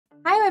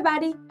Hi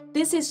everybody,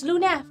 this is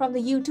Luna from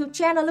the YouTube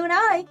channel Luna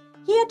Ơi,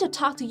 here to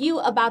talk to you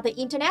about The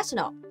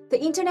International.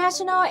 The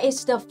International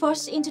is the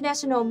first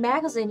international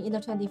magazine in the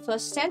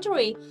 21st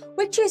century,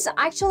 which is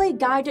actually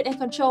guided and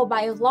controlled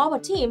by a global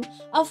team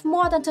of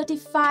more than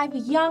 35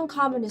 young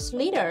communist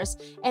leaders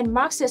and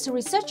Marxist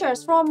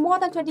researchers from more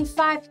than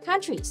 25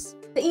 countries.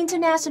 The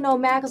International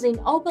magazine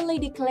openly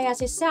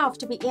declares itself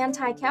to be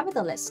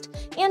anti-capitalist,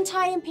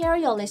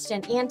 anti-imperialist,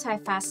 and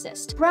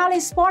anti-fascist, proudly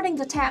sporting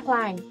the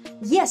tagline,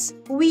 "Yes,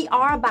 we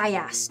are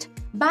biased.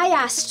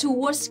 Biased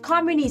towards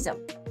communism."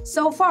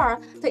 So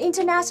far, the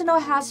International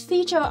has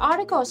featured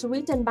articles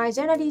written by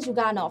Gennady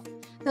Zyuganov,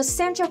 the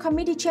Central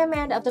Committee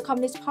Chairman of the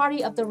Communist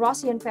Party of the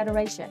Russian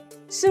Federation,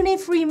 Sunny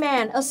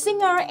Freeman, a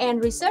singer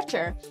and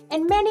researcher,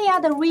 and many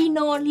other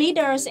renowned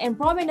leaders and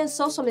prominent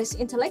socialist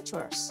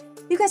intellectuals.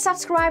 You can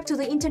subscribe to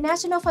the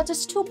International for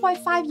just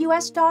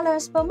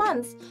 $2.5 per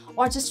month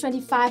or just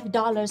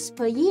 $25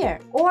 per year.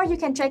 Or you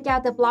can check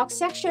out the blog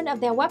section of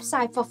their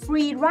website for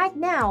free right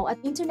now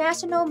at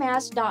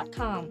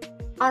internationalmass.com.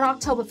 On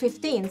October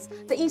 15th,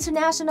 the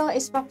International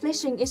is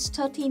publishing its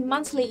 13th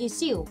monthly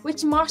issue,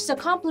 which marks the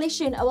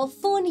completion of a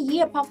full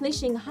year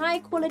publishing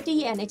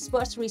high-quality and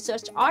expert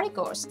research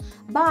articles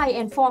by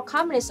and for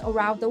communists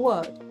around the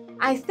world.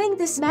 I think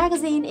this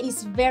magazine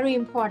is very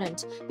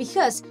important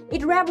because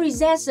it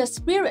represents the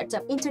spirit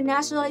of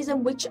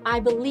internationalism which I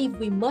believe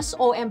we must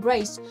all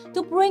embrace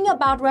to bring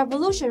about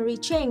revolutionary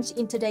change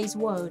in today's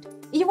world.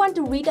 If you want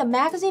to read a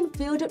magazine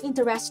filled with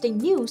interesting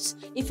news,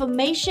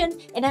 information,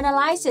 and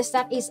analysis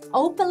that is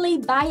openly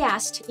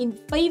biased in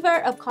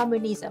favor of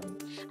communism,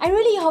 I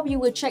really hope you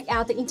will check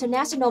out the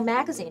International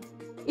magazine.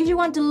 If you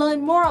want to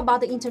learn more about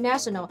the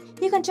International,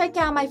 you can check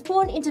out my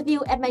full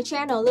interview at my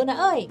channel Luna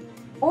Ơi,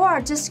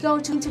 or just go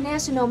to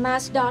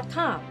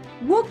internationalmass.com.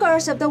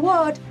 Workers of the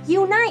world,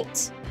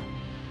 unite!